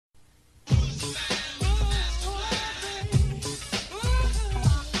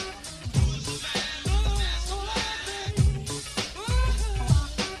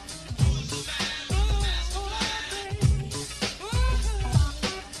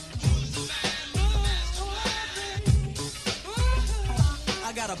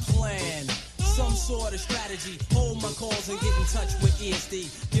the strategy. Hold my calls and get in touch with ESD.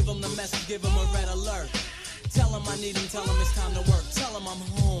 Give them the message, give them a red alert. Tell them I need them, tell them it's time to work. Tell them I'm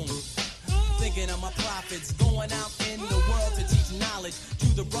home, thinking of my profits. Going out in the world to teach knowledge to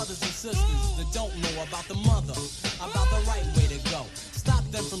the brothers and sisters that don't know about the mother, about the right way to go. Stop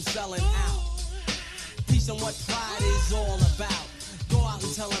them from selling out. Teach them what pride is all about. Go out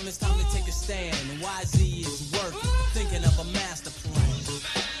and tell them it's time to take a stand. YZ is working, thinking of a master plan.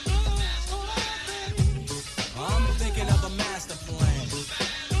 I'm thinking of a master plan.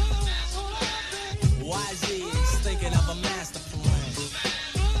 YZ is thinking of a master plan.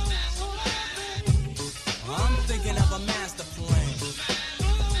 I'm thinking of a master plan.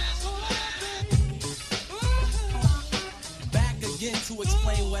 Back again to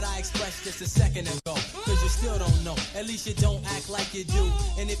explain what I expressed just a second ago. Cause you still don't know, at least you don't act like you do.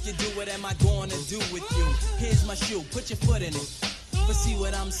 And if you do, what am I gonna do with you? Here's my shoe, put your foot in it. But see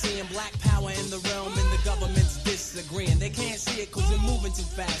what I'm seeing, black power in the realm and the government's disagreeing. They can't see it cause we're moving too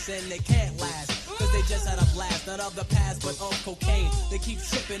fast and they can't last. Cause they just had a blast, not of the past but of cocaine. They keep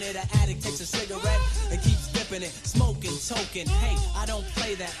shipping it, an addict takes a cigarette and keeps dipping it, smoking, token. Hey, I don't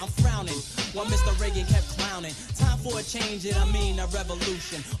play that, I'm frowning while Mr. Reagan kept clowning. Time for a change and I mean a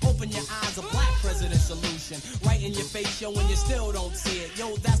revolution. Open your eyes, a black president solution. Right in your face, yo, when you still don't see it.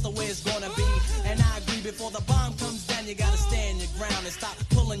 Yo, that's the way it's gonna be. And I agree, before the bomb comes down, you gotta stand your ground and stop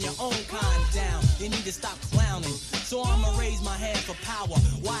pulling your own kind down. You need to stop clowning. So I'ma raise my hand for power.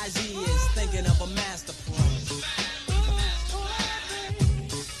 YZ is thinking of a master plan.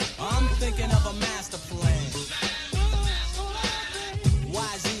 I'm thinking of a master plan.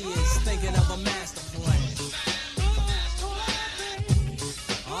 YZ is thinking of a master plan.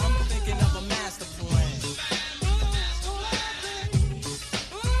 I'm thinking of a master plan.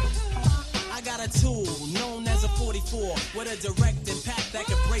 I got a tool known as a 44 with a direct impact that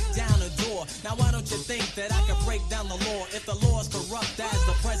can break down a door. Now why don't you think that I can break down the law if the law's corrupt as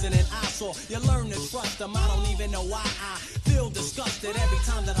the president I saw? You learn to trust them, I don't even know why I feel disgusted every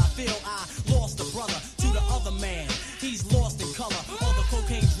time that I feel I lost a brother to the other man. He's lost in color, all the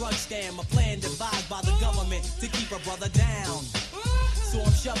cocaine drug scam, a plan devised by the government to keep a brother down. So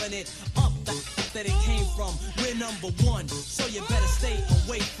I'm shoving it up that it came from. We're number one, so you better stay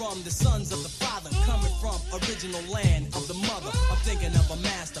away from the sons of the father, coming from original land of the mother. I'm thinking of a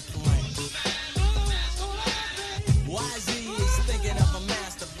master plan. YZ is thinking of a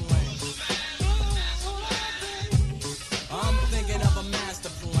master plan. I'm thinking of a master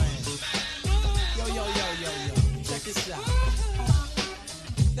plan. Yo, yo, yo, yo, yo, check this out.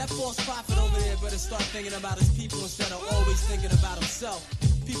 That false prophet over there better start thinking about his people instead of always thinking about himself.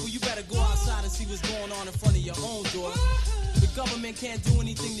 People, you better go outside and see what's going on in front of your own door. The government can't do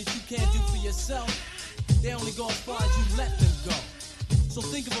anything that you can't do for yourself. They only go as far as you let them go. So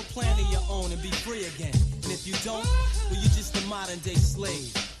think of a plan of your own and be free again. And if you don't, well, you're just a modern day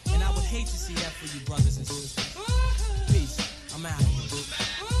slave. And I would hate to see that for you, brothers and sisters. Peace. I'm out.